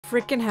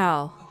freaking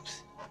hell.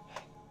 Oops.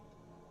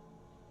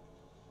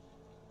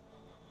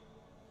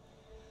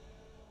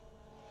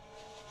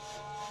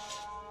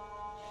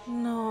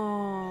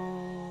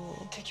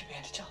 No. Take your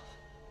bandage off.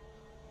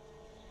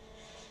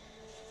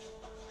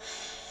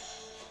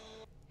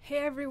 Hey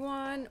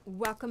everyone,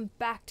 welcome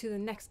back to the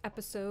next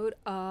episode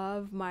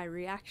of my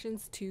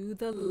reactions to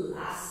The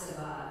Last of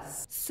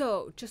Us.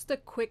 So, just a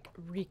quick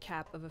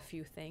recap of a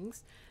few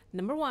things.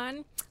 Number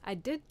one, I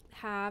did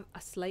have a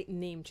slight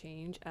name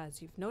change,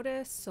 as you've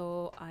noticed,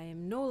 so I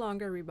am no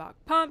longer Reebok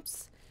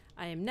Pumps.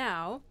 I am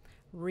now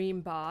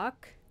Reebok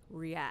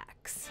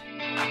Reacts.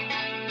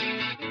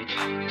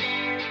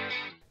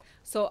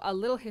 So a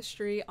little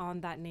history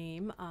on that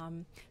name.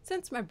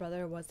 Since my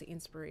brother was the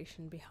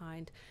inspiration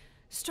behind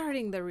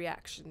starting the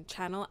reaction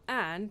channel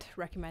and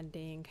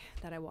recommending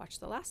that I watch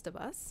The Last of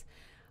Us,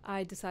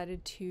 I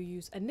decided to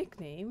use a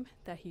nickname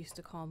that he used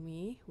to call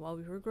me while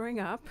we were growing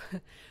up.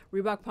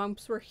 Reebok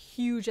pumps were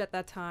huge at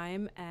that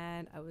time,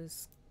 and I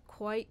was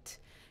quite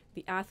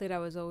the athlete. I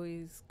was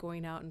always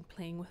going out and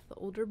playing with the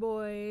older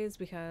boys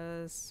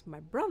because my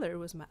brother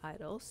was my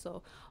idol.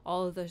 So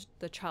all of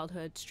the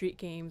childhood street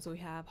games, we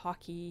have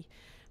hockey,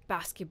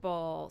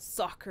 basketball,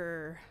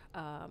 soccer,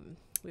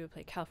 we would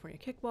play California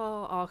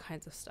kickball, all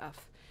kinds of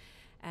stuff.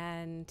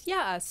 And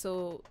yeah,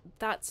 so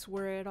that's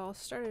where it all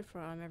started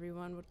from.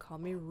 Everyone would call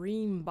me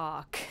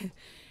Reebok.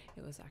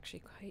 It was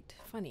actually quite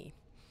funny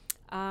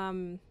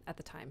at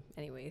the time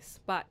anyways,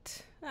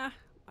 but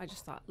I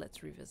just thought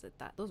let's revisit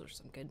that. Those are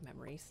some good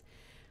memories.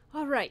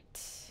 All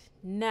right,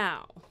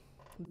 now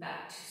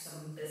back to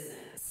some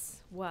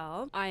business.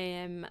 Well, I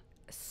am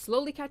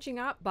slowly catching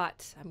up,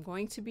 but I'm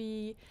going to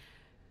be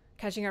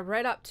catching up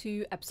right up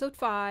to episode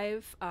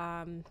 5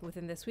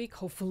 within this week,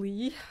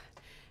 hopefully,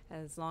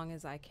 as long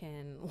as I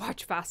can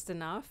watch fast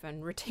enough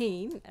and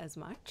retain as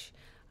much.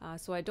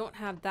 So I don't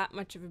have that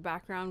much of a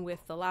background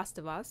with The Last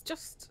of Us.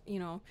 Just, you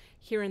know,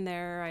 here and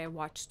there I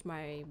watched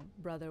my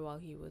brother while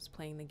he was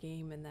playing the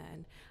game, and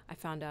then I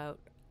found out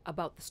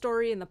about the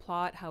story and the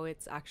plot, how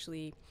it's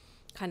actually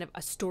kind of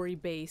a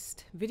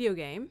story-based video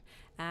game,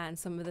 and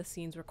some of the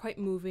scenes were quite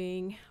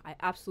moving. I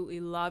absolutely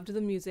loved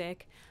the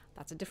music.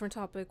 That's a different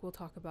topic we'll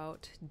talk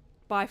about.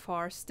 By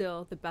far,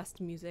 still the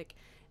best music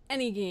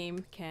any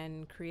game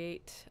can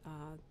create.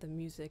 The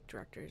music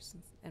directors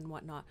and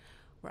whatnot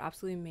were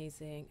absolutely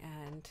amazing.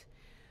 And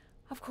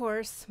of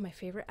course, my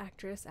favorite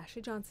actress,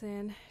 Ashley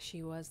Johnson,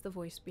 she was the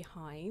voice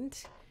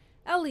behind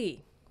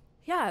Ellie.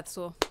 Yeah,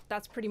 so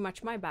that's pretty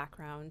much my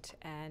background.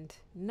 And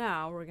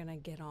now we're gonna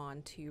get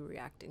on to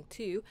reacting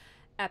to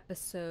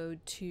episode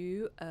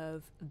 2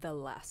 of The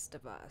Last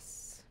of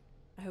Us.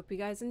 I hope you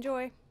guys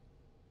enjoy.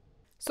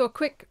 So a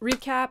quick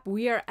recap,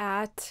 we are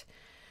at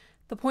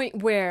the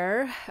point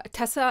where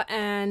Tessa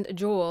and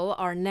Joel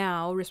are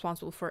now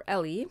responsible for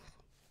Ellie.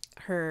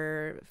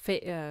 Her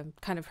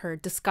kind of her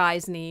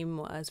disguised name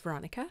was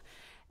Veronica,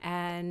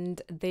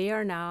 and they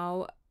are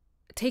now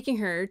taking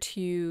her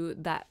to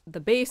the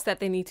base that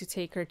they need to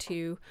take her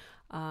to,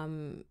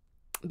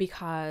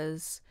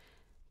 because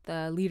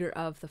the leader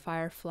of the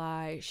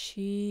Firefly,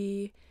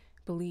 she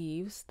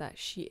believes that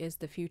she is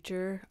the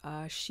future.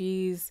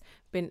 She's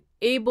been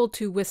able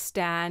to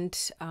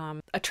withstand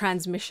a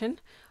transmission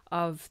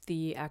of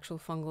the actual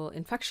fungal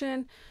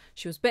infection.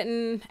 She was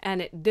bitten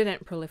and it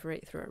didn't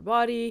proliferate through her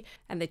body,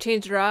 and they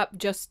changed her up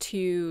just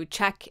to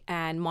check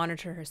and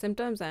monitor her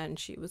symptoms, and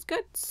she was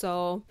good.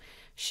 So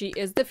she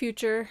is the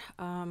future.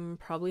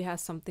 Probably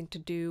has something to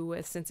do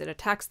with, since it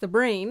attacks the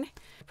brain,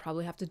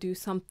 probably have to do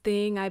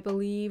something, I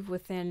believe,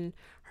 within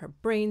her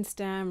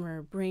brainstem,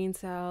 her brain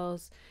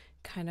cells,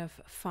 kind of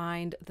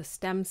find the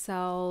stem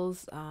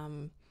cells,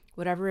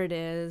 whatever it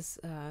is,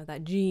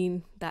 that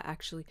gene that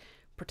actually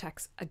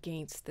protects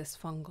against this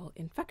fungal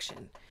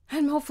infection.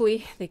 And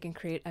hopefully they can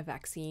create a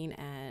vaccine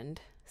and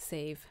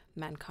save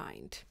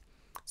mankind.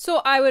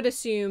 So I would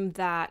assume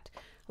that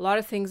a lot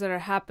of things that are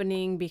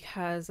happening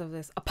because of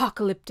this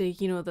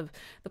apocalyptic, you know, the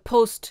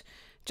post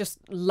just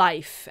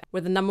life,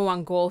 where the number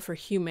one goal for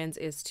humans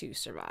is to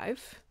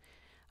survive.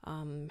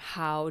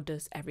 How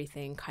does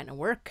everything kind of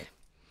work?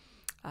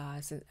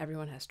 Since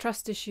everyone has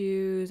trust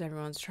issues,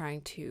 everyone's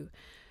trying to,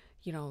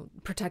 you know,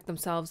 protect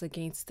themselves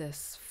against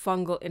this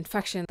fungal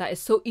infection that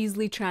is so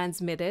easily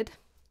transmitted,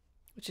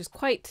 which is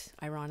quite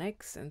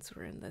ironic since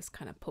we're in this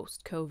kind of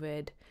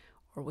post-COVID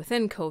or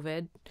within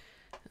COVID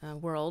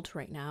world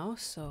right now.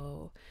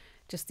 So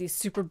just these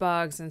super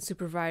bugs and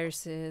super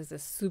viruses,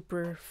 this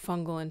super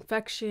fungal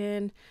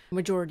infection,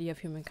 majority of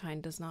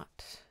humankind does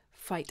not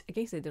fight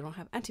against it. They don't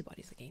have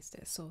antibodies against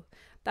it. So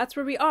that's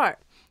where we are.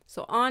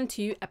 So on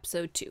to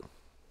episode 2.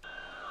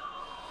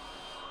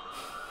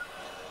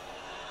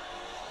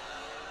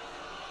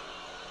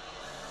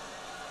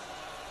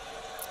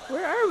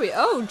 Where are we?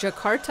 Oh,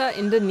 Jakarta,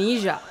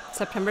 Indonesia,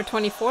 September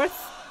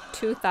 24th,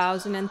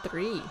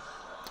 2003.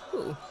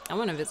 Ooh, I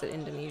want to visit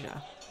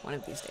Indonesia one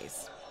of these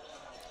days.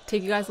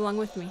 Take you guys along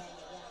with me.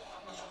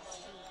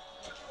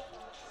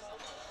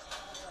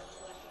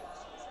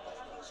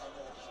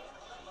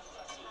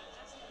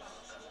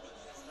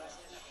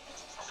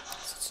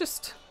 It's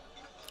just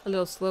A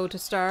little slow to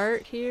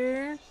start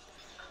here.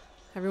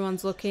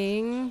 Everyone's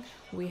looking.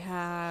 We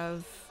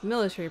have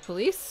military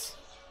police.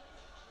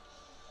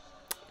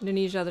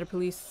 Indonesia, their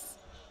police,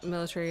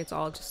 military, it's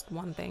all just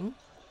one thing.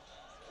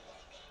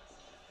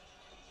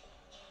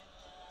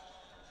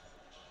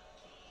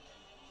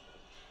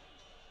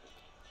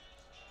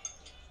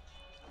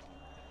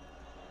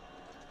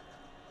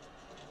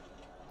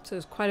 So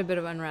there's quite a bit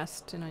of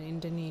unrest in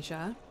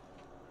Indonesia,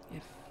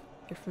 if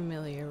you're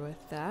familiar with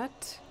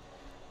that.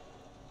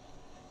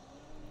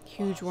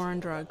 Huge war on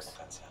drugs.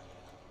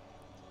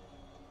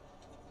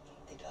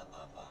 Tidak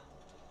apa-apa.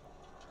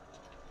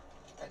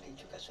 Tadi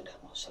juga sudah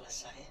mau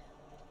selesai.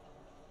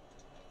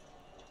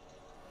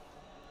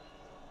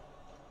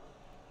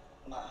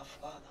 Maaf,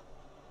 Pak.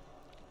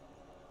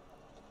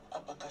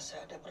 Apakah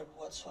saya ada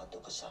berbuat suatu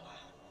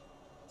kesalahan?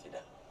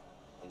 Tidak.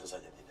 Tentu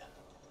saja tidak.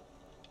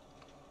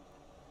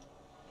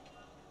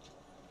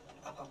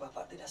 Apa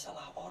Bapak tidak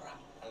salah orang?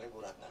 Ali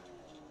Bu Ratna,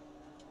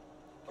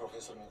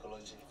 Profesor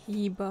Mikologi,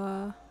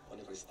 Iba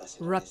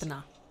Universitas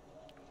Ratna.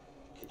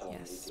 Kita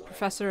Yes,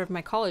 professor of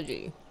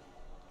mycology.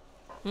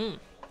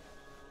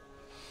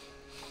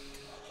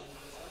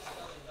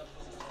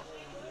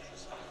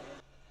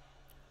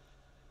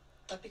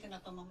 Tapi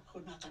kenapa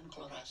menggunakan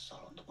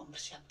klorazol untuk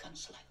mempersiapkan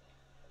slide?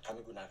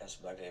 Kami gunakan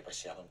sebagai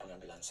persiapan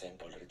pengambilan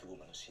sampel dari tubuh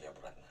manusia, Bu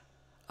Ratna.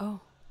 Oh.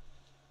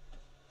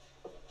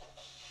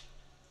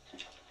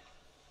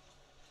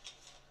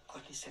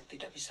 Cordyceps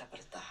tidak bisa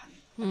bertahan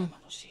pada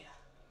manusia.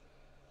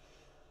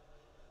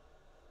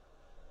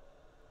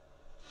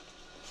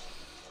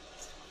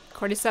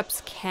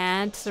 Cordyceps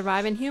can't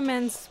survive in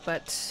humans,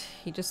 but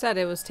he just said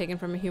it was taken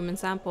from a human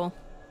sample.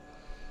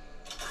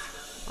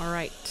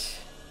 Alright.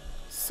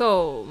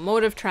 So,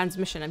 mode of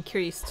transmission, I'm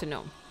curious to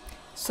know.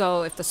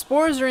 So, if the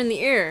spores are in the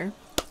air,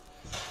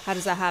 how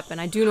does that happen?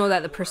 I do know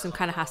that the person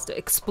kind of has to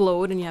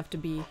explode and you have to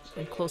be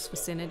in close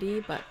vicinity,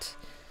 but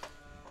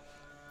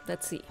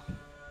let's see.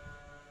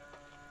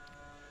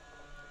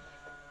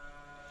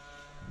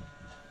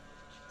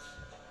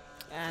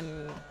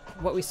 And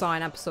what we saw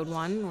in episode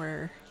 1,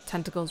 where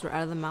tentacles were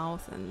out of the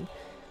mouth and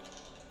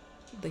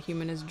the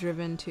human is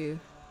driven to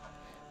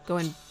go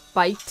and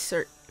bite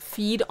or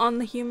feed on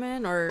the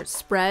human or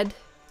spread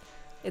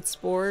its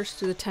spores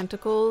through the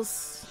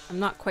tentacles. I'm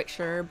not quite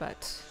sure,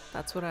 but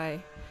that's what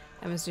I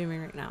am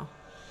assuming right now.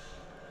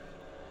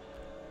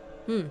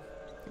 He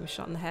was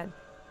shot in the head.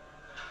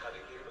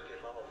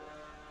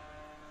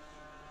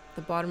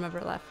 The bottom of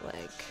her left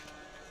leg.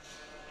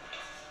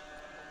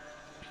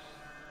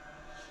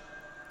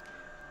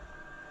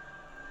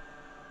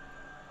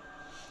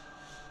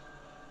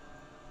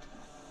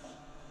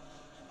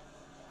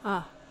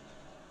 Ah.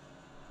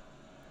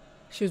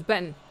 She was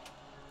bitten.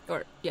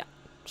 Or, yeah,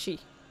 she.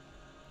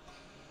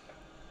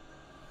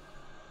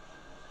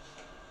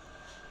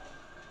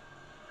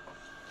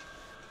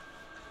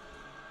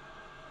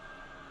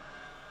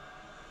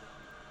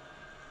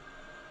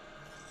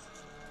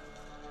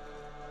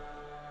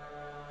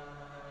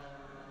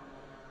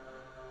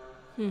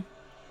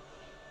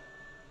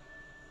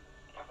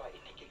 Apa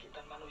ini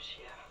gigitan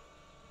manusia?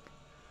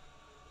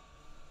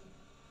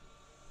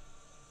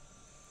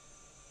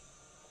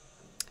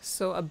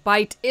 So a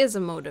bite is a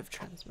mode of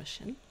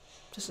transmission.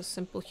 Just a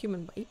simple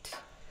human bite.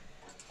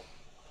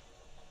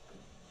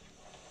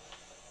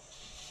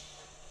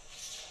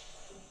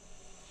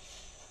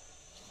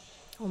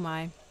 Oh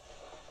my.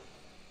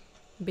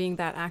 Being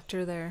that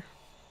actor there.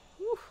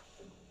 Whew.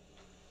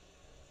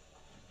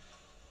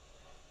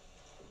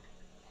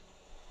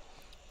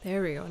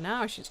 There we go.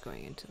 Now she's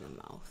going into the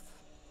mouth.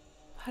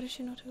 How does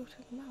she know to go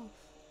to the mouth?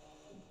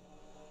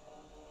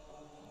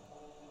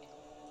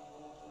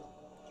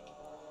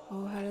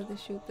 Oh, how did they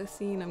shoot the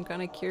scene? I'm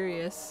kind of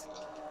curious.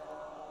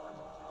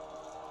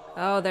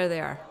 Oh, there they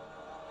are.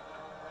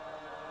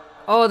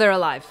 Oh, they're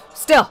alive.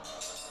 Still!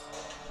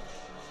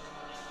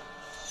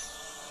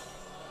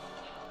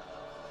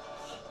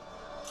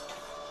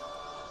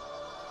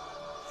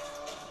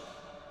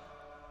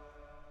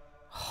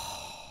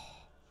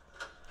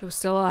 It was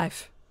still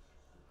alive.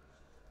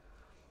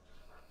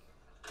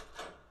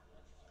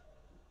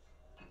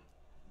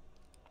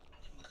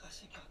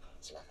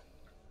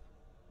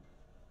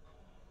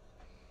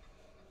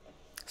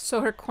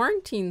 So her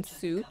quarantine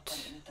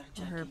suit,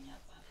 or her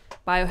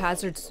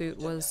biohazard suit,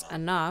 was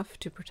enough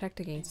to protect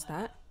against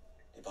that.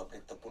 Di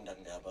pabrik tepung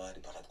dan gabah di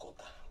barat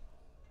kota.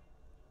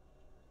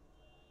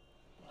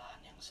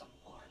 Lahan yang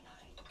sempurna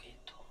untuk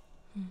itu.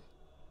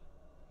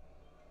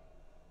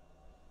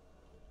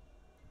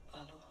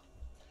 Lalu,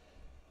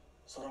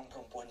 Seorang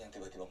perempuan yang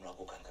tiba-tiba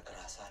melakukan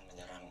kekerasan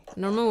menyerang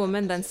Normal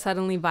woman, then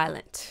suddenly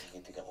violent.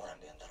 gigi 3 orang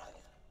di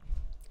antaranya.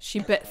 She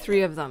bit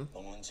 3 of them.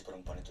 Mengunci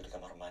perempuan itu di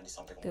kamar mandi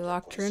sampai They kemudian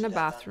locked her in a polisi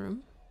datang. bathroom.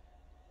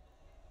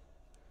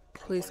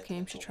 Police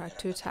came, she tried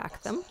to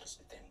attack them, Harus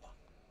ditembak.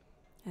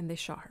 and they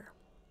shot her.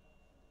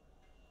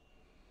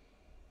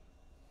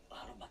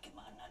 lalu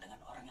bagaimana dengan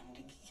orang yang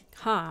digigit?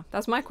 Huh,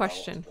 that's my Dibawa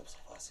question. untuk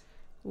diobservasi.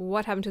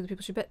 What happened to the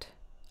people she bit?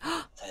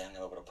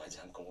 Sayangnya beberapa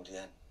jam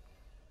kemudian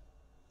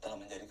telah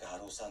menjadi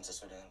keharusan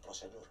sesuai dengan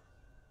prosedur.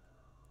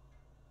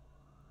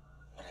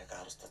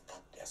 mereka harus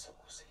tetap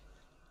dieksekusi.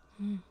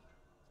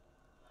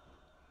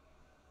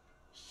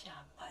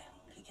 Siapa yang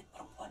menggigit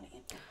perempuan itu,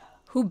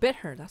 Pak? Who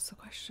bit her? That's the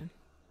question.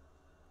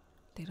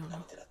 They don't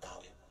know. Kami tidak tahu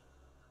ya, Bu.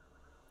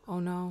 Oh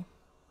no.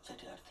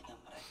 Jadi artinya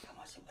mereka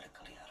masih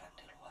berkeliaran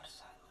di luar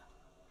sana.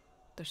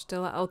 They're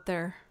still out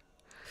there.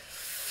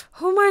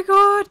 Oh my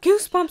god,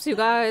 goosebumps, you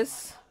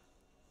guys.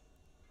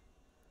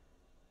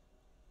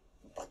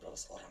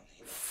 14 orang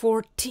hilang.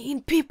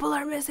 14 people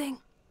are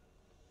missing.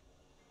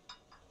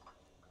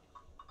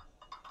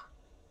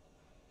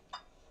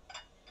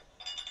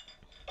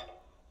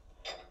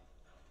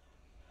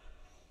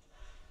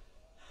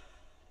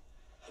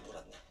 Ibu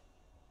Ratna,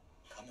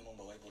 kami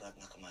membawa Ibu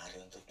Ratna kemari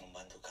untuk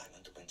membantu kami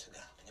untuk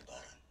mencegah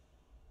penyebaran.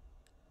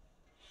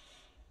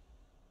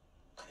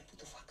 Kami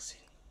butuh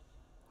vaksin.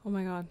 Oh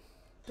my god.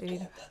 They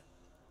need Obat.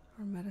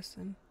 or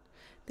medicine.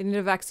 They need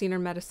a vaccine or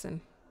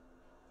medicine.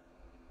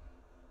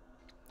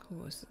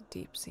 Oh, it's a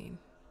deep scene.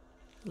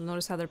 You'll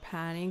notice how they're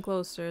panning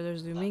closer. They're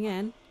zooming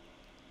in.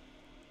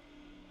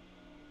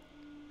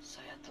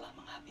 Saya telah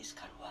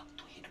menghabiskan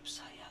waktu hidup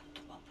saya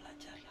untuk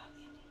mempelajari hal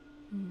ini.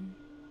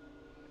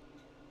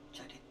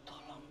 Jadi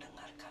tolong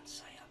dengarkan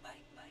saya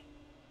baik-baik.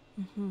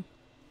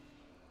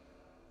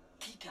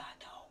 Tidak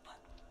ada obat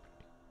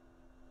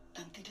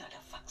dan tidak ada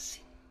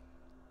vaksin.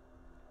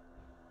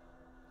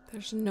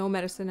 There's no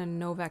medicine and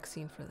no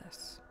vaccine for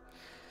this.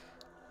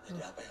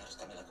 Jadi apa yang harus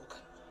kami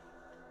lakukan?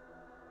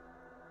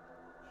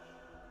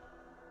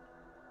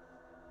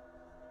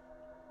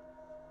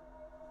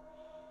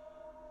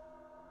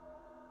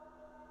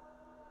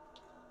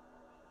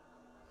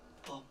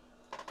 Bom,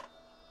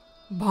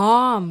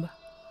 Bomb!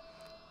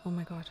 Oh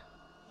my god.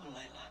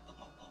 mulailah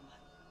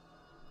pengeboman.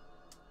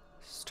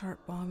 Start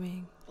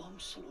bombing. Bom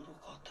seluruh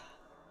kota.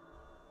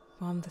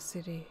 Bomb the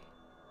city.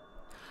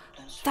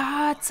 Dan semua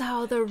That's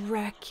how the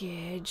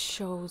wreckage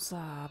shows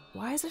up.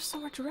 Why is there so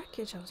much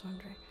wreckage? I was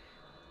wondering.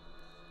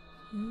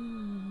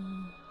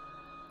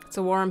 It's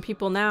a war on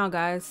people now,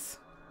 guys.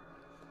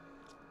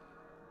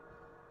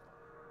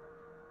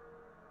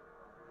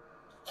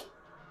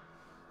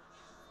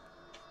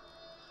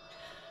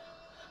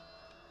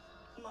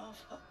 maaf,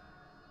 Pak.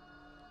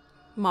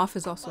 Maaf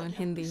is also in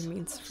Hindi,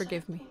 means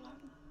forgive me.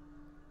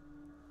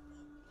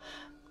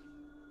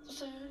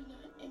 Saya hanya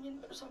ingin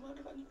bersama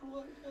dengan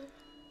keluarga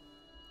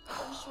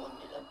dan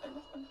suami dan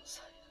anak-anak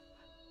saya.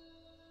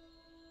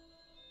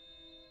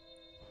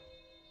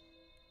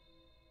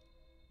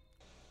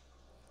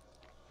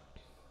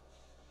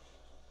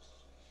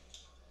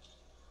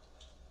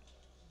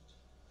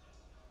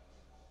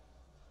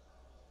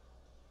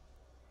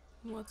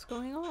 What's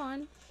going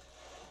on?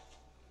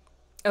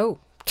 Oh.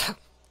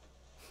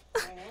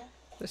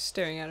 They're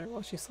staring at her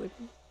while she's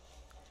sleeping.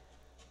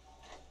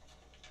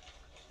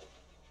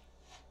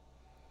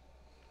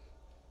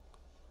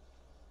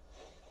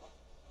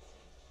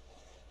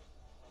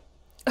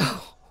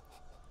 Oh.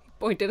 He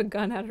pointed a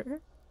gun at her.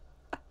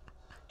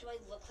 Do I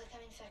look like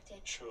I'm infected?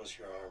 Show us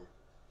your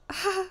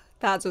arm.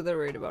 That's what they're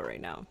worried about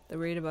right now. They're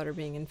worried about her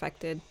being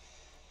infected.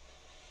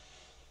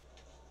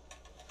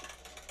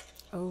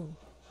 Oh.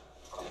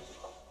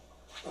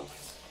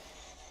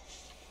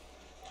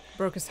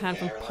 Broke his hand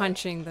from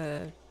punching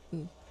the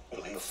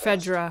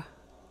Fedra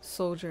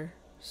soldier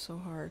so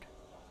hard.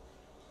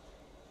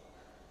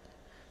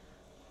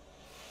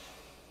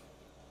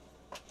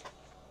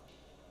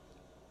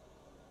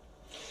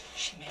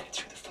 She made it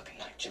through the fucking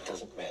night. It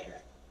doesn't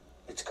matter.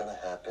 It's gonna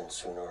happen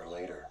sooner or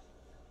later.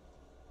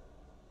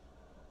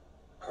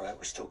 Alright,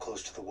 we're still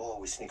close to the wall.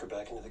 We sneak her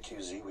back into the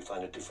QZ. We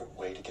find a different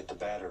way to get the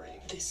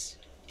battery. This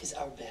is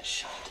our best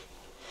shot.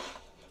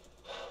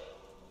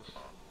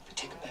 If we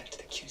take her back to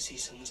the QC,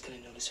 someone's gonna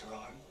notice her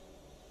arm.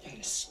 They're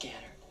gonna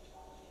scan her.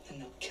 Then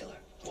they'll kill her.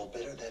 Well,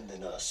 better them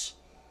than us.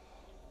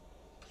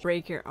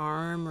 Break your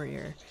arm or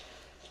your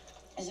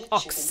Is it chicken?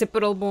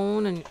 occipital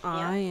bone and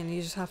eye, and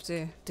you just have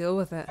to deal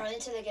with it. Or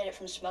until they get it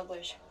from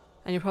smugglers.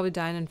 And you'll probably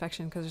die in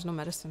infection because there's no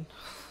medicine.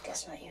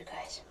 Guess not you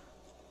guys.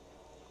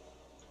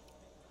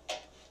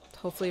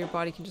 Hopefully your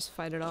body can just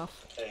fight it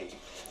off. Hey.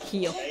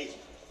 Heal. Hey.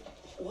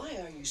 Why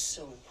are you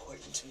so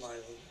important to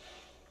Marley?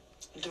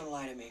 Don't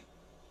lie to me,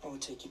 or we'll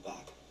take you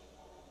back.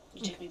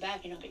 You take me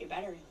back, you don't get your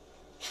battery.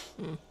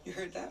 You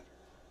heard that?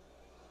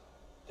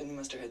 Then you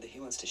must have heard that he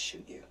wants to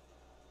shoot you.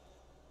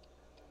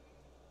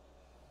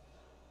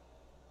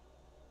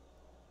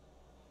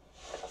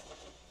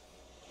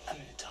 I'm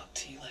gonna talk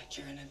to you like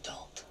you're an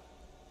adult,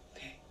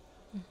 okay?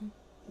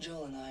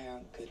 Joel and I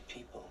aren't good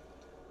people.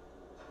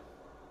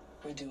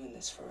 We're doing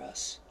this for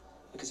us,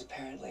 because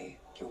apparently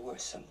you're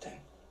worth something.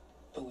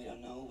 But we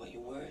don't know what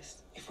you're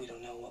worth if we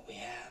don't know what we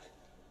have.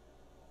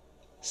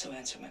 So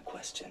answer my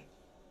question.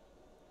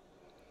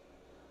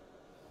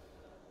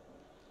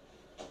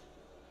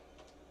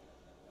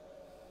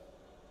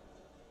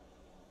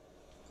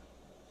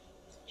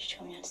 She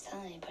told me not to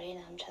tell anybody,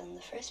 now I'm telling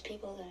the first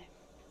people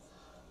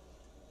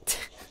that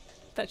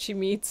That she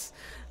meets.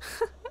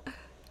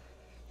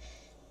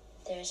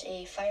 there's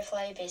a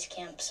Firefly base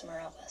camp somewhere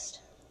out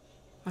west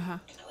Uh-huh.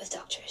 with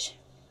doctors.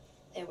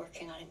 they're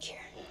working on a cure.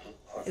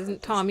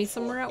 Isn't Tommy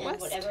somewhere out And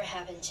west? whatever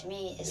happened to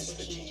me is Is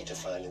the the key key to to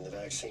finding the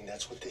vaccine?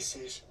 That's what this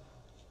is?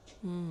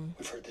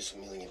 We've heard this a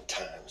million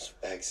times.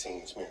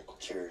 Vaccines, miracle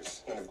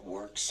cures. None of it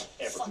works,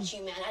 ever. Fuck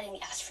you, man. I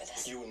didn't ask for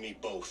this. You and me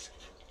both.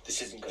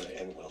 This isn't gonna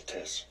end well,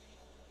 Tess.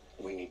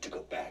 We need to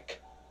go back.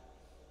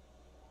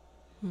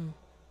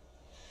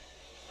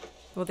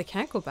 Well, they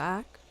can't go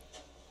back.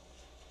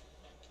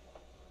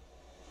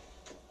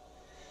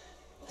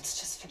 Let's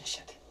just finish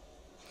it.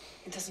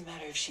 It doesn't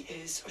matter if she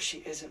is or she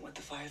isn't what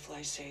the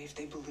Fireflies say. If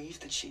they believe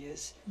that she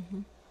is,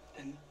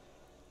 then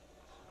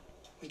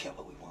we get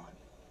what we want.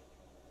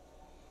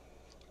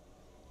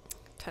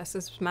 Tess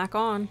is smack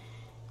on.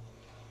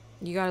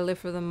 You gotta live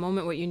for the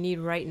moment, what you need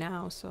right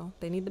now. So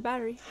they need the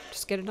battery.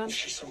 Just get it done. If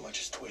she so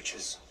much as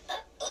twitches,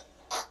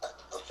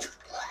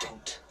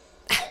 Don't.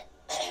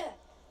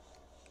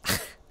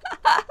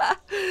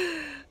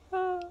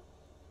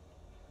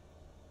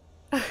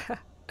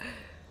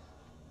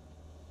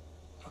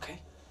 Okay.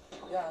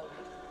 Yeah,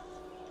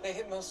 they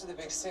hit most of the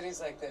big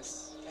cities like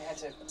this. They had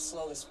to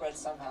slow the spread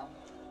somehow.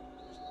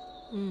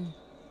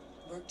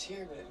 Worked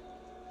here, but it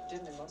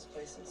didn't in most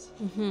places.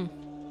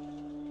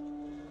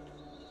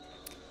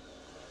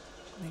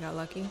 They got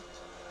lucky.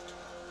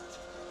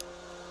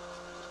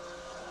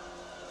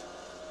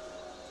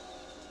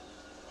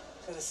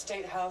 So the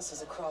state house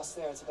is across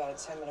there. It's about a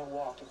 10-minute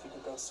walk if you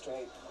could go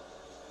straight.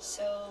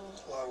 So,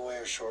 long way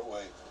or short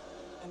way?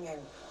 I mean,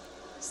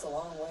 it's the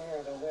long way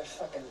or the we're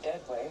fucking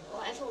dead way.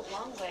 well, I vote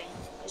long way,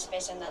 just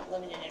based on that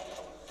limited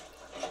info.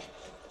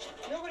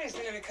 Nobody's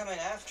gonna be coming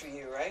after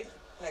you, right?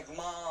 Like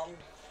mom,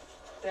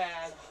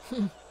 dad,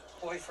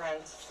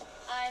 boyfriend.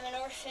 I'm an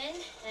orphan,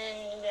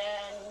 and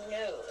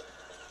no.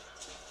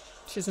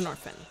 She's an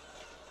orphan.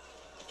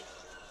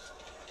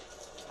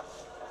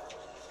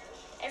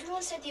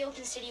 Everyone said the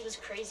open city was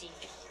crazy.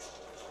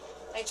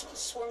 Like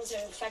swarms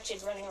of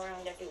infected running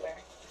around everywhere.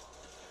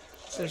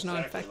 So there's no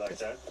Exactly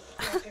infected. like that.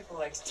 You know, people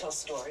like to tell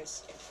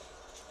stories.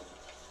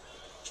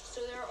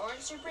 So there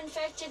aren't super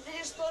infected that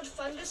explode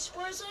fungus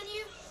spores on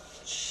you?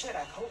 Shit,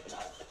 I hope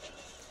not.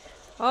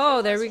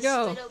 Oh, there we Ones with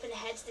go. Split open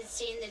heads that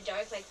see in the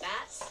dark like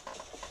bats?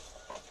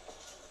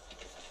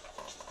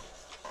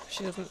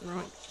 She doesn't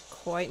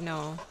quite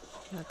know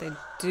that they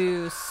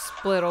do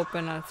split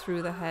open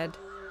through the head.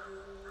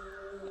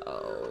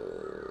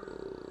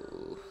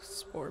 Oh,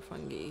 spore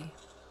fungi.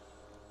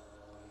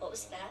 What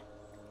was that?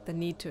 The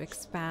need to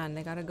expand.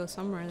 They gotta go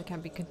somewhere. They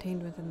can't be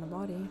contained within the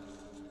body.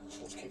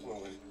 Let's keep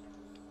moving.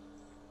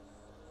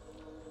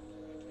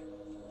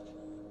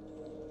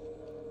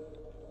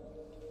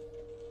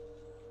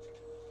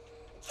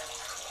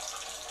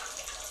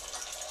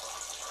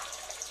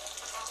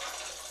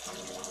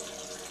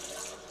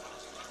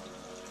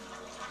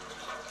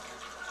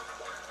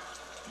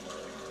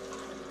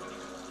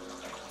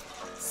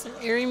 Some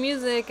eerie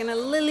music and a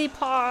lily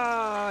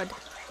pod.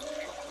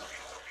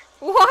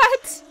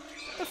 What?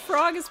 The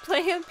frog is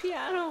playing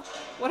piano.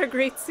 What a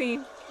great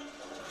scene.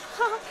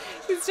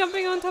 He's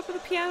jumping on top of the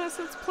piano,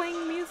 so it's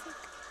playing music.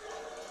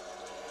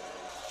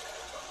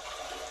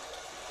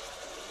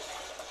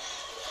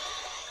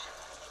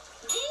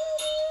 Ding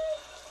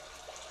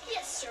ding!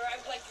 Yes, sir,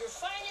 I'd like your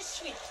finest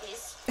sweet,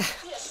 please.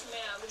 Yes,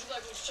 ma'am. Would you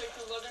like me to check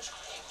your luggage?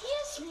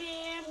 Yes,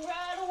 ma'am.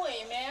 Right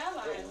away, ma'am.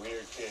 You're a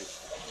weird kid.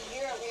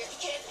 You're a weird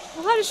kid.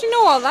 Well, how does she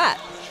know all that?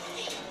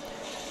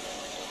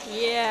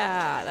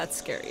 Yeah, that's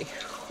scary.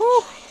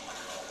 Whew.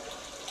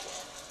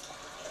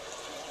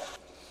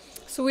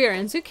 So we are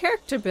into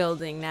character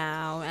building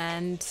now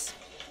and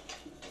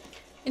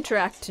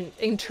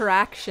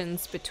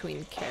interactions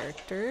between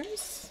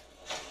characters.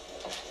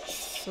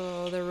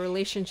 So the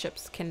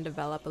relationships can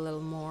develop a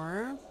little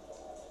more.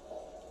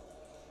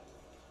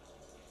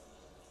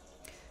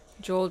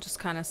 Joel just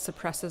kind of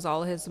suppresses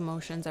all his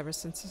emotions ever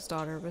since his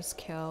daughter was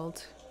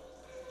killed.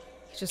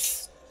 He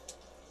just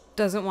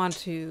doesn't want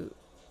to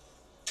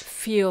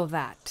feel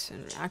that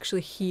and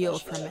actually heal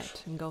from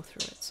it and go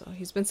through it. So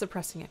he's been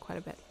suppressing it quite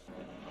a bit.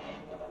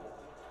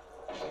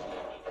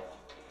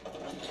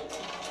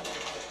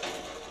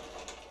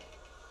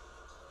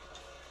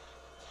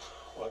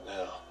 What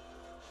now?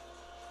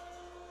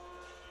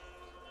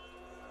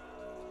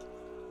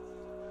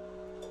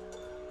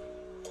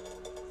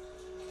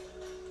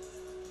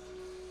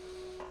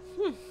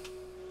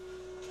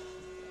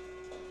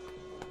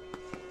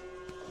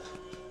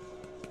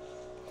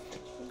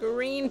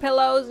 Green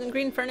pillows and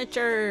green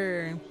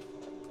furniture.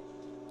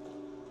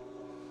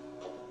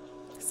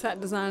 Set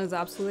design is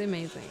absolutely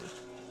amazing.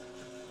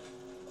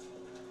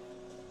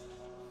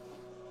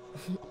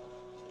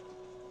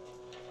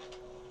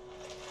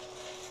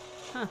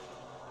 Huh.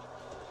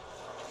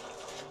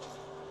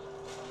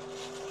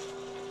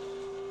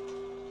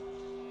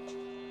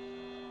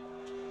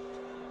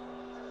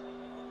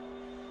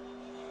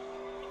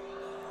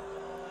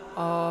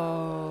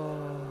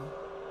 Oh.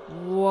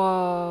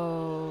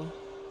 Whoa.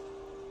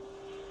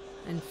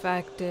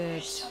 Infected.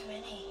 There's so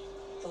many.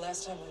 The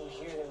last time we were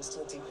here, they were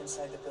still deep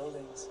inside the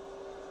buildings.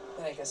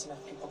 Then I guess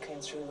enough people came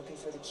through looking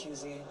for the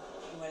QZ.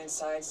 We went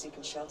inside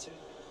seeking shelter.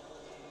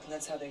 And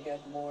that's how they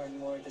get more and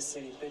more of the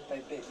city, bit by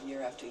bit,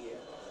 year after year.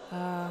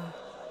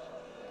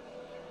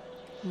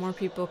 More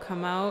people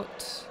come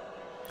out,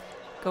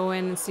 go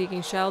in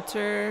seeking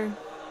shelter.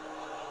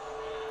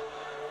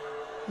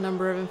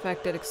 Number of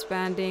infected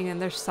expanding,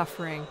 and they're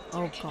suffering.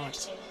 They're Oh god.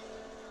 connected.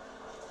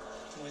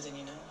 More than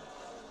you know.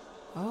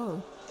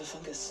 Oh. The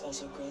fungus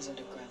also grows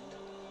underground.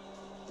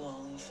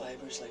 Long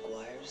fibers like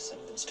wires, some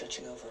of them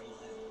stretching over a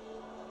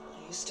mile.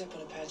 And you step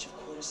on a patch of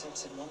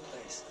cordyceps in one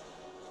place,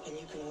 and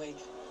you can wake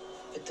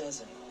a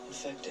dozen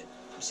infected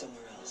from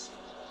somewhere else.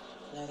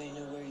 Now they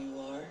know where you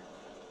are,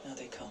 now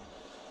they come.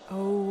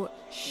 Oh, You're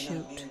not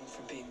shoot. immune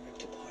from being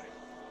ripped apart.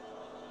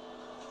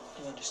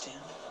 You understand?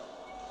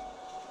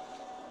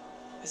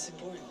 It's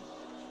important.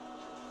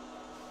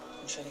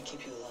 I'm trying to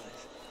keep you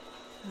alive.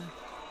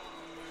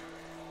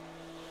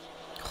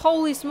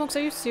 Holy smokes,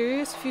 are you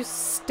serious? If you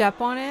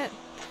step on it,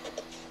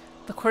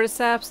 the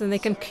cordyceps, and they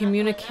can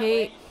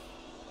communicate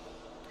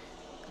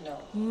No.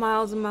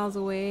 miles and miles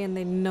away, and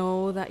they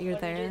know that you're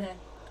What do we do there. then?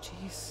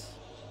 Jeez.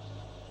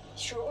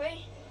 Short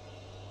way?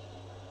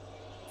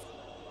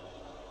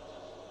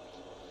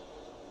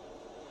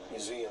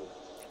 Museum.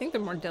 I think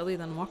they're more deadly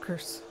than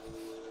walkers.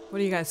 What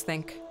do you guys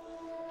think?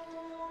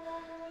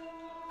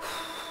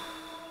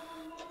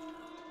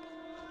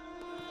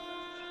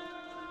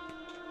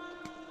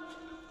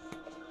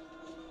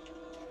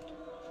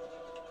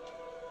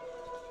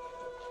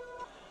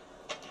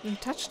 You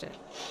touched it.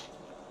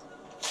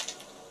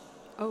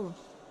 Oh.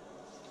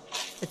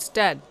 It's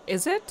dead.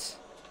 Is it?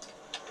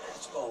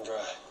 It's bone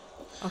dry.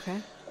 Okay.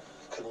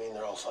 Could mean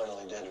they're all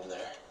finally dead in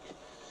there.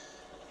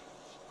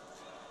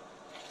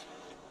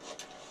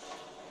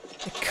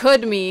 It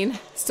could mean.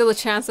 Still a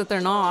chance that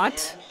they're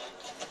not.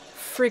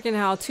 Freaking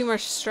hell. Too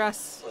much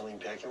stress. Willing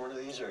packing one of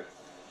these or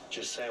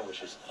just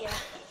sandwiches? Yeah.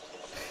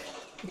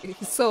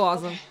 He's so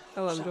awesome.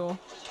 I love So- Joel.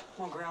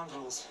 More ground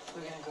rules.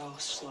 We're gonna go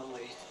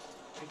slowly.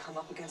 If we come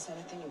up against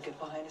anything, you get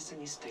behind us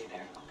and you stay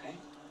there, okay?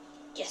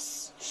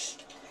 Yes.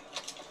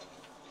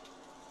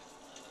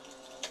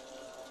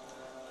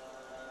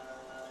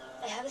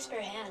 I have a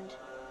spare hand.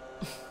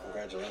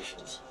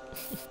 Congratulations.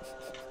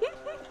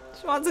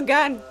 She wants a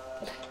gun.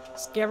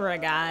 Just give her a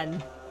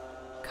gun.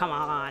 Come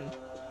on.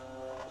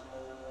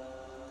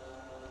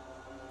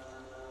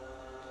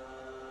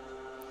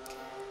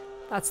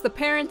 That's the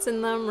parents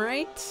in them,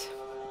 right?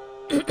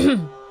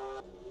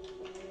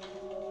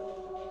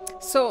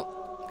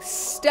 So,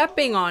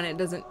 stepping on it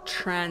doesn't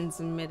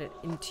transmit it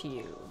into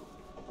you.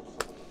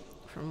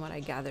 From what I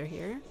gather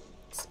here.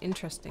 It's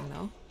interesting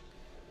though.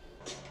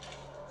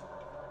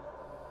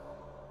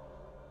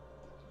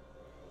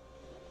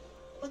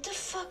 What the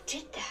fuck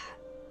did that?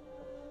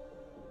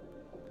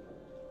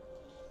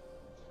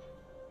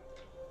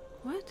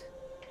 What?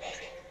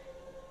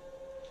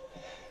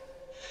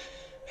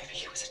 Maybe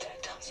he was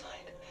attacked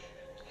outside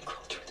and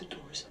crawled through the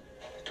doors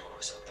and the door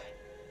was open.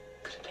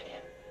 Could have been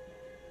him.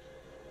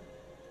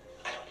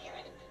 I don't hear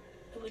it.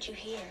 What would you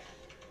hear?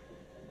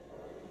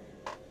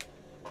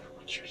 What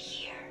would you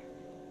hear?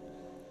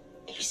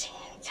 Are you saying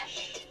an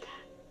attempted did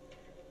that?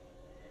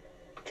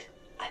 Because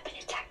I've been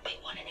attacked by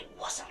one and it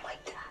wasn't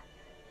like that.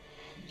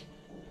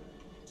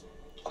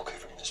 Okay,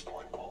 from this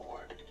point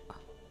forward,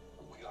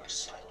 we are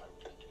silent.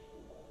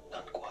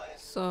 Not quiet.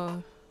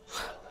 So,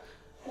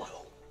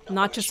 Well,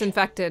 not just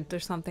infected,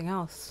 there's something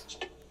else.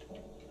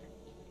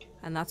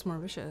 And that's more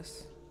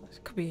vicious.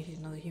 It could be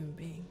another human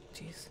being.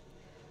 Jeez.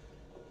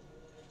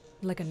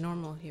 Like a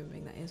normal human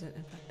being that isn't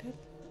infected.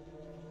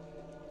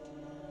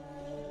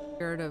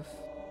 Scared of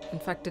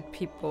infected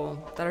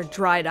people that are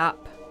dried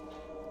up.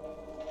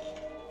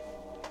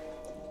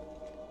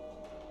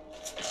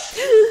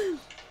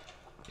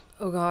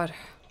 Oh god.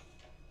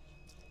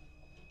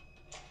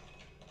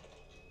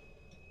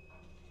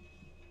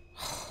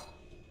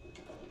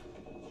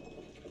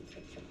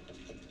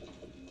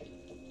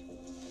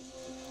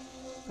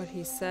 But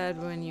he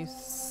said when you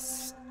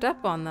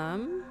step on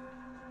them,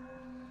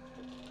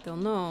 they'll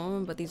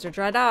know, but these are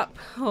dried up.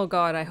 Oh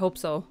god, I hope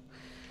so.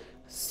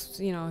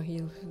 You know,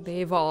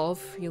 they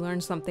evolve. You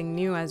learn something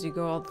new as you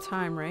go all the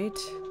time, right?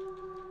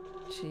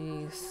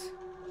 Jeez.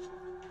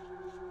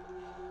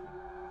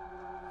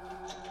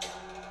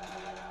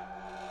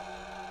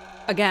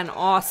 Again,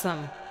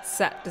 awesome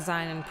set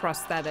design and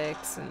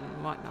prosthetics and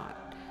whatnot.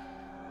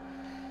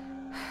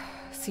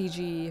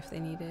 CG if they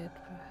needed.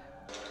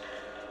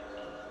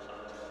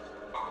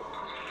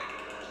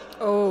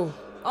 Oh.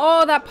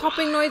 Oh, that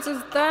popping noise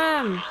is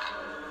them.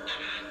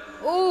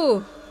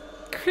 Oh,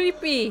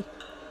 creepy.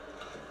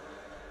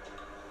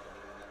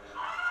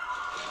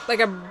 Like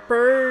a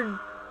bird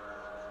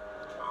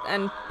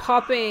and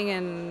popping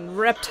and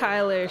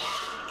reptile-ish.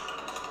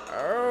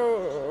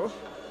 Oh.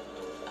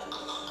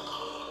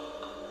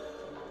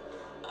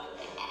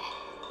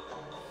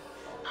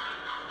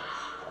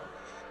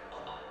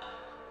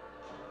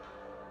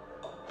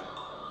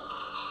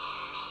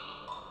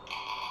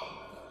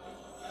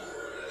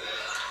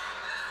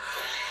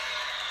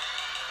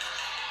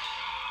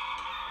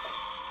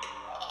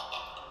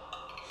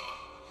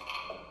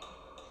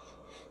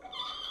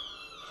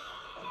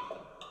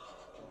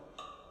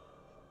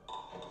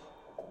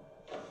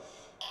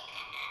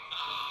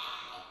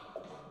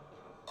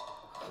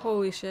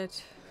 Holy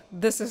shit.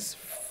 This is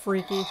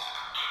freaky.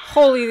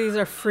 Holy, these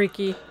are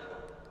freaky.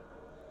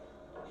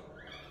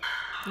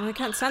 And I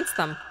can't sense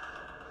them.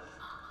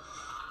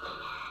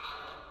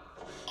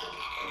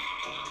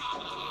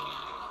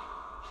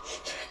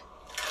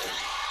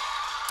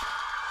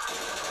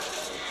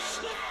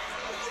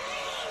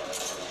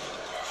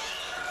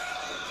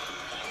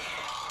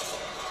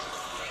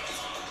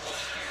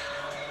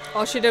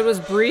 All she did was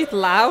breathe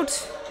loud,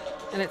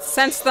 and it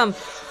sensed them.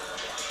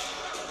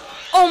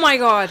 Oh my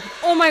god!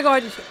 Oh my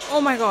god! Oh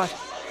my god!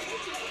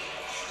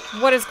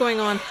 What is going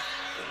on?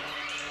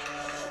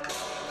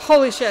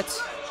 Holy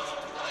shit!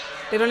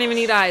 They don't even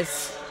need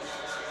eyes.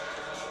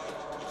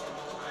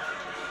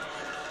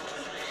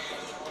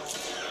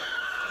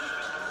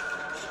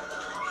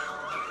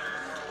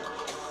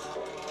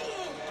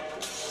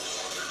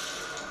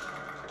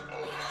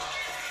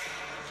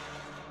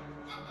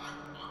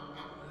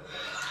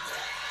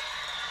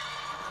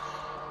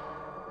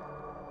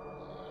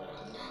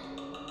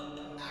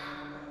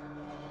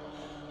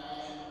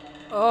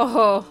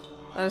 Oh,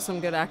 that is some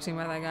good acting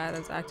by that guy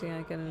that's acting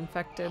like an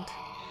infected.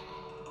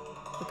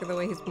 Look at the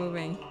way he's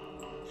moving.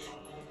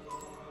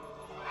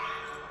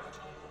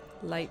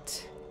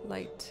 Light,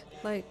 light,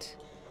 light.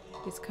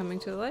 He's coming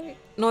to the light.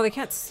 No, they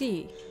can't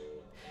see.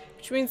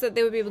 Which means that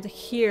they would be able to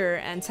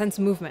hear and sense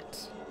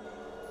movement.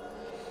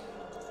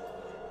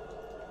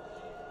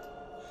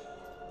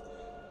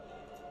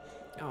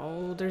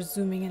 Oh, they're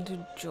zooming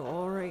into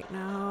Joel right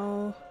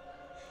now.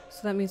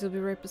 So that means he'll be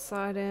right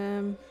beside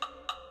him.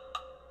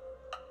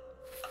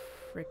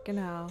 Freaking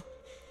hell.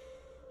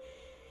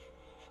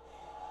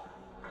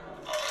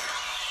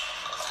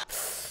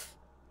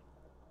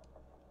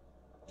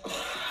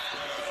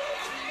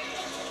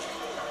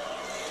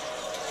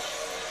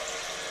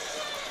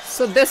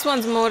 So this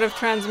one's mode of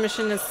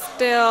transmission is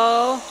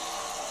still...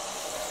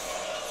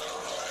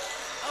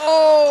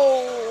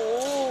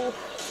 Oh!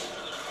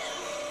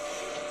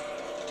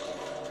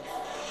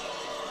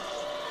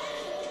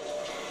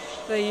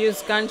 They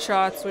use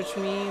gunshots, which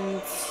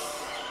means...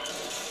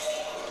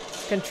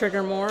 can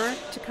trigger more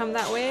to come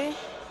that way.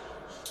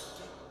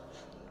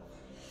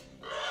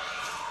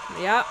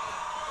 Yep.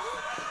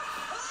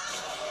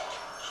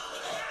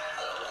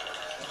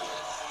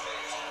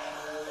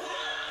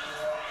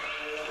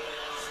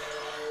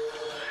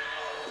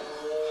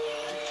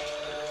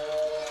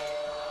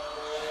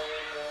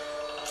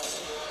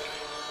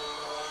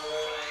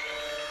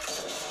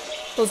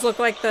 Those look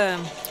like the,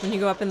 when you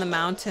go up in the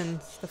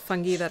mountains, the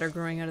fungi that are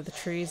growing out of the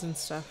trees and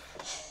stuff.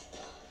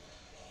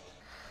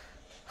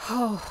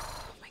 Oh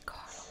my god,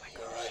 oh my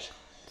god. All right.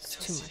 It's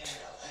too much.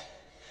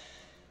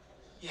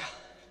 Yeah.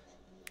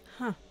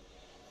 Huh.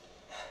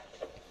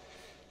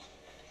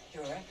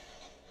 You alright?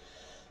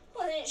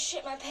 Well, I didn't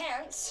shit my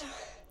pants.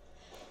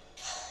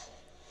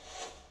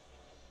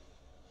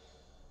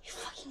 You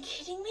fucking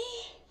kidding me?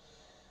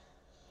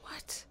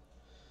 What?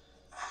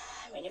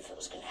 I mean, if it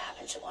was gonna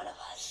happen to one of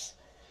us.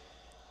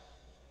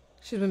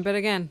 She's been bit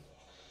again.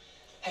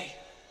 Hey,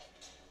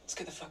 let's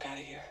get the fuck out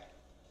of here.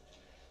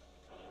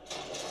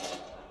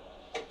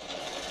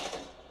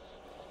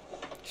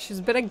 She's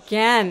bit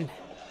again.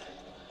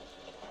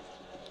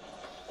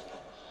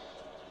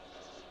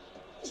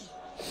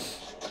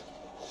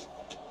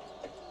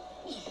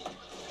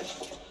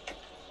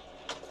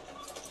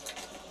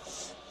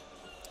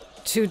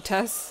 Dude,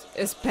 Tess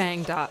is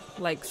banged up.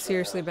 Like,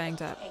 seriously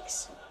banged up.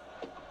 Thanks.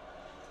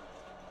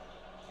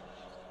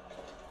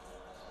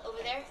 Over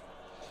there?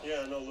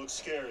 Yeah, no, looks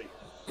scary.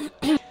 What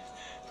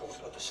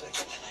about the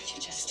second? Why don't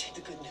you just take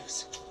the good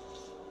news?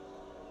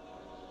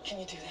 Can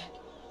you do that?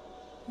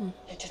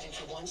 I did it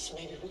for once.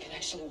 Maybe we can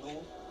actually win.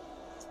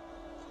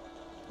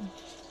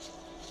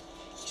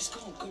 Just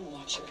go and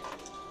watch her.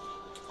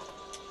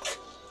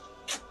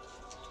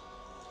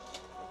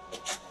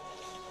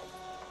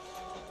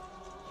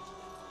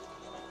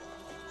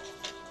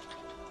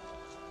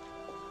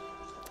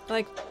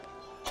 Like,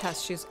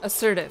 Tess, she's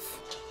assertive.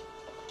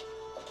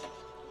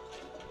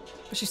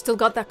 But she's still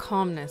got that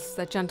calmness,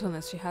 that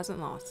gentleness she hasn't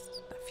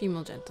lost. That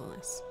female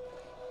gentleness.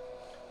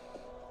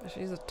 But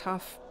she's a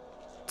tough,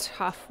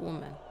 tough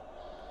woman.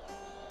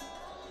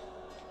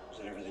 Is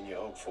it everything you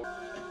hoped for?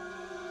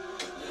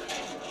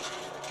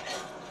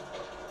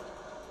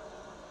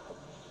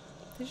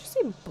 Did you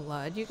see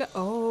blood? You got...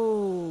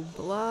 Oh,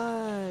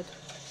 blood.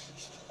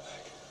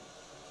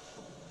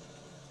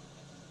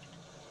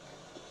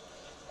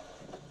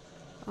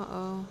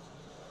 Uh-oh.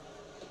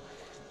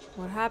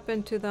 What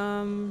happened to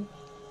them?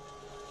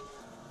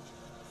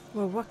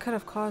 Well, what could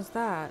have caused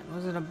that?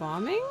 Was it a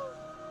bombing?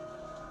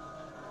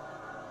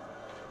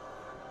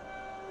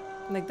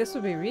 Like, this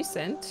would be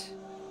recent.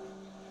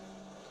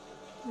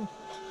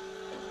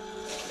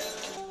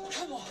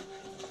 Come on.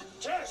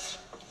 Tess!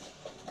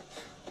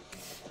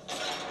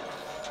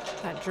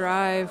 That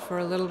drive for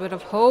a little bit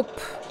of hope,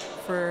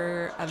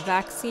 for a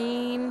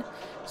vaccine,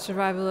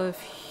 survival of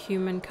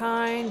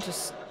humankind,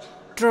 just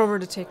drove her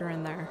to take her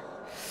in there.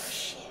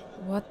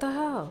 What the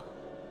hell?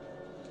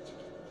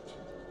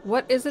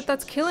 What is it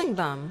that's killing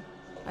them?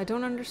 I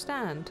don't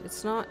understand.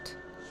 It's not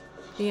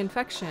the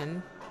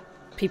infection.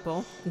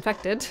 people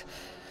infected.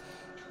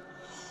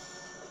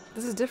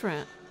 This is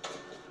different.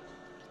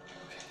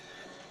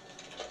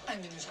 I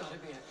mean, there's gotta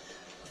be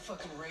a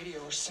fucking radio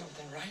or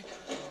something, right?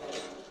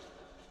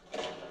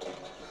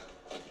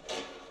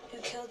 Who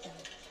killed them?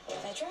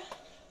 Pedro?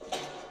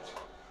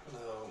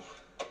 No.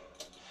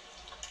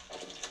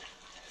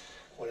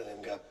 One of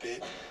them got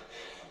bit.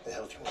 The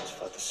healthy ones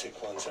fought the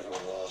sick ones.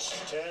 Everyone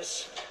lost.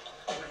 Tess,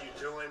 what are you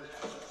doing?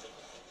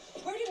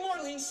 Where did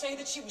Marlene say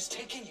that she was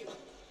taking you?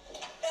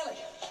 Ellie.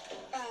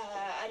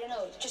 I don't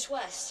know. Just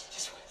west.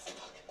 Just what the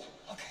fuck?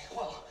 Okay,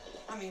 well,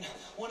 I mean,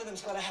 one of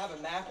them's gotta have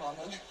a map on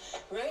them,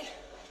 right?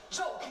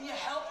 Joel, can you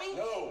help me?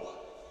 No.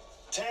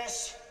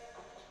 Tess,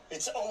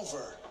 it's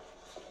over.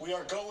 We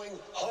are going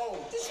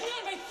home. This is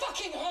not my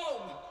fucking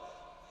home!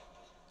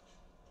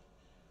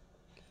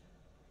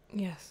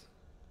 Yes.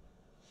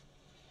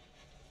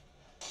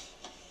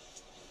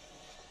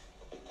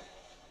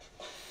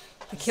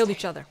 They killed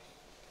each other.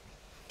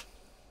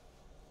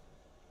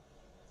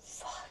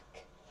 Fuck.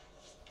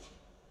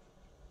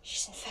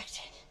 She's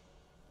infected.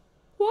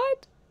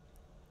 What?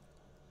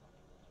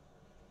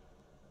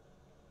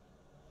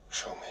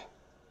 Show me.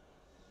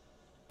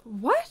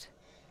 What?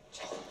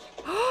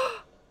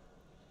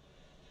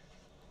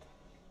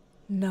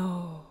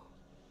 No.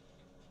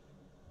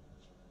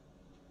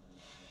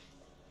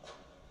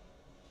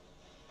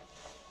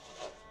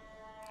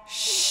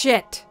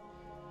 Shit.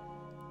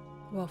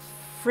 Well,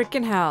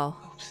 freaking hell.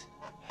 Oops.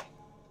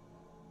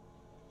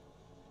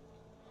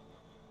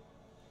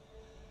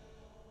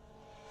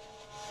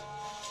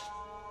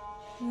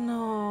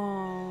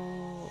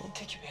 No.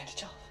 Take your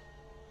bandage off.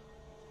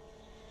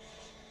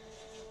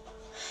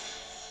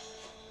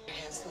 Your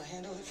hands still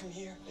handle it from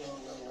here?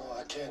 No,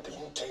 I can't. They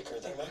won't take her.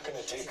 They're not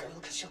gonna take her.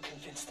 Because you'll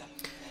convince them.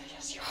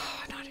 Yes, you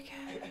Not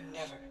again. I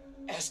never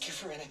ask you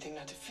for anything,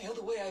 not to feel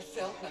the way I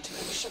felt, not to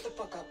ever shut the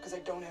fuck up because I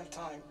don't have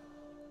time.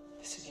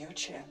 This is your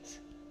chance.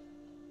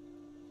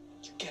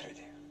 You get her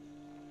there.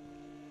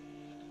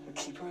 You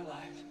keep her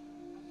alive.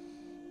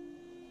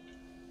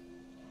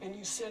 And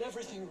you set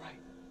everything right.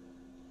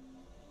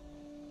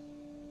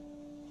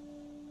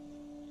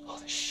 All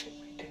the shit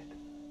we did.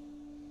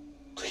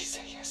 Please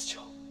say yes,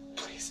 Joel.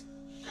 Please.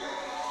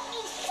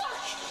 Oh, fuck!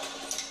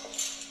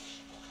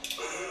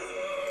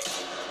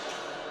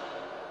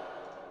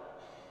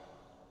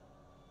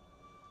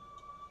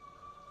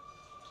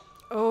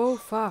 Oh,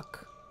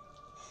 fuck.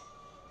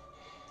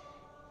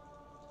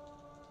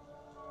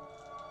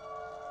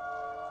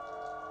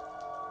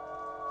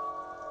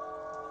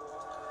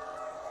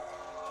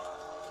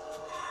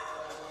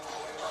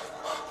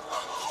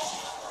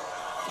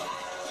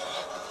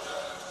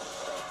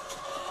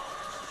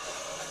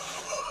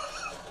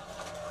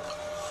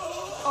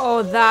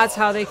 Oh, that's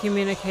how they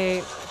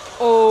communicate.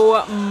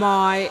 Oh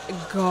my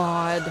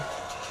god.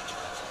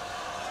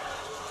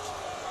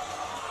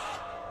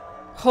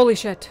 Holy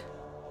shit.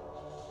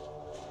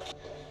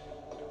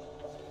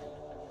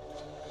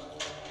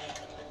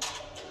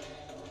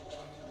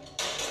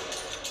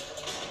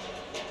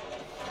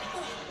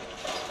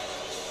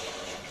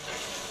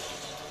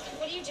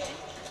 What are you doing?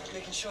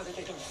 Making sure that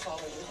they don't follow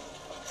you.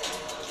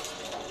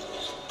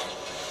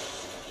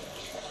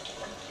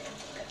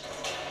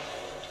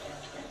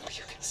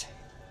 You can say.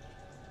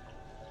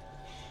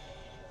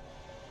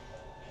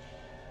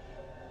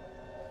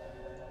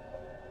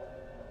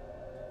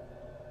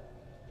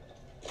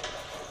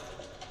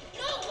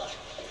 No!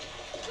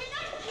 We're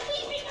not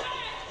leaving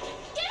her!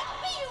 Get off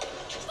me,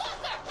 you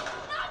fucker!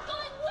 I'm not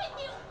going with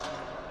you!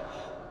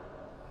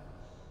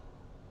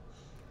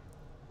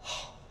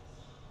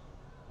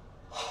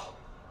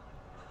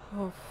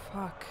 Oh,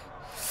 fuck.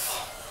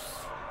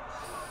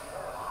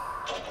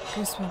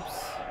 Goosebumps.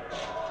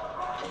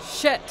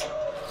 Shit!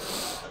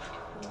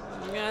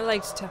 I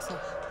liked Tessa.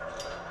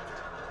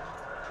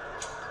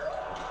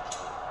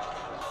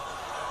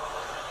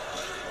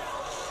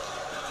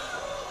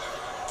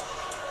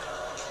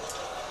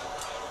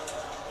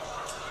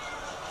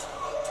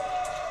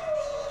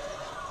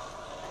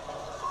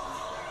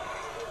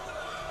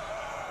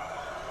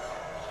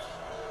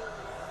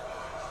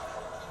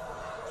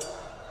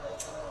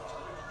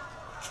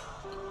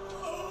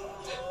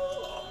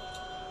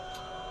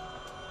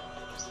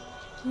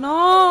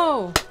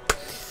 No!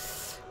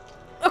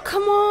 Oh,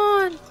 come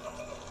on!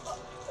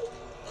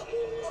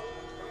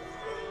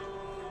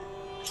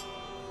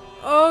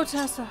 Oh,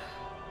 Tessa.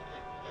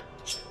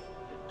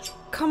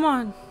 Come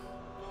on.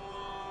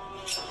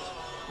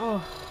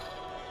 Oh.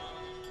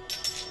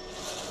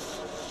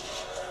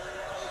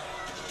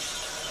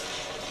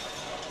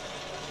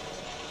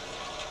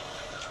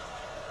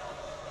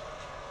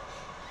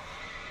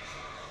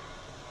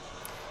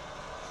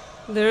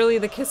 Literally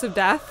the kiss of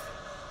death.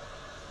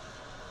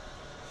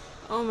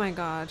 Oh my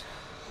god.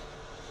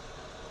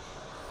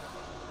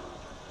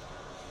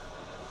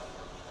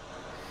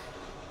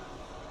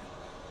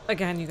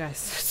 Again, you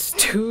guys, it's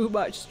too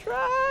much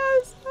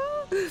stress.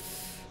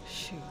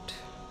 Shoot.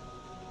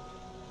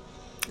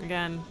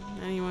 Again,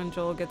 anyone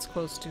Joel gets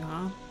close to,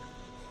 huh?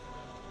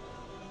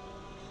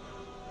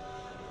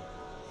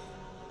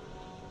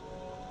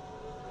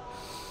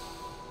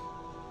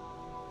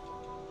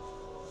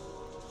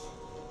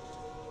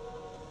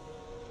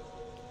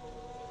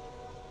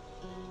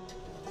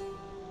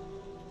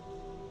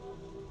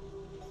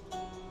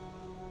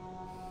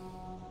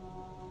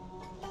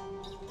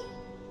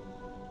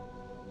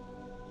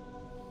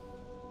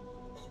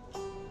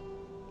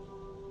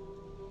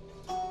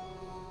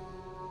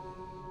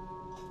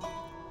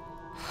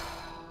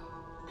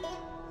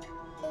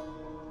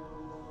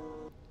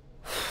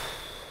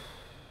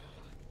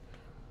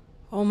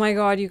 Oh my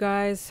god, you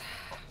guys.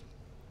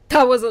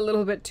 That was a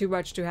little bit too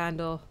much to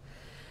handle.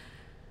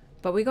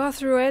 But we got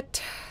through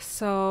it.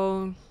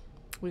 So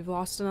we've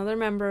lost another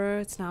member.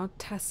 It's now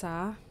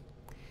Tessa.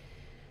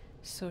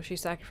 So she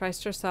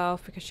sacrificed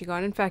herself because she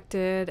got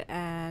infected.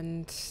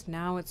 And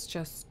now it's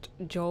just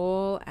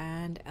Joel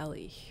and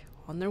Ellie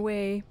on their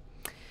way.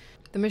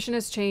 The mission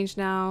has changed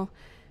now.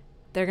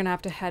 They're gonna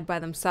have to head by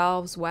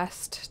themselves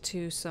west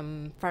to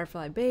some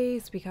Firefly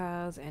base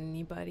because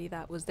anybody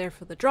that was there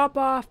for the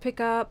drop-off,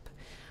 pickup,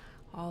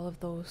 all of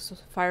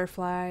those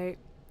Firefly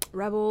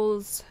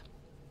rebels,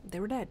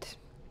 they were dead.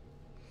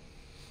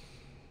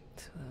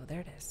 So there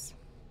it is.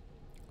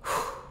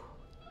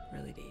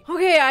 Really deep.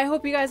 Okay, I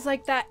hope you guys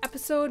liked that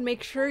episode.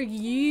 Make sure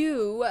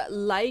you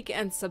like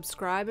and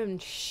subscribe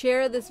and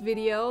share this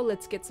video.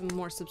 Let's get some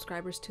more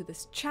subscribers to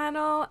this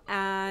channel,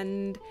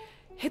 and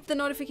hit the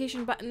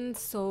notification button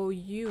so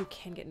you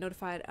can get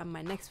notified of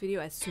my next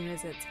video as soon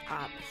as it's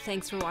up.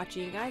 Thanks for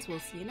watching, you guys. We'll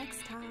see you next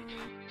time.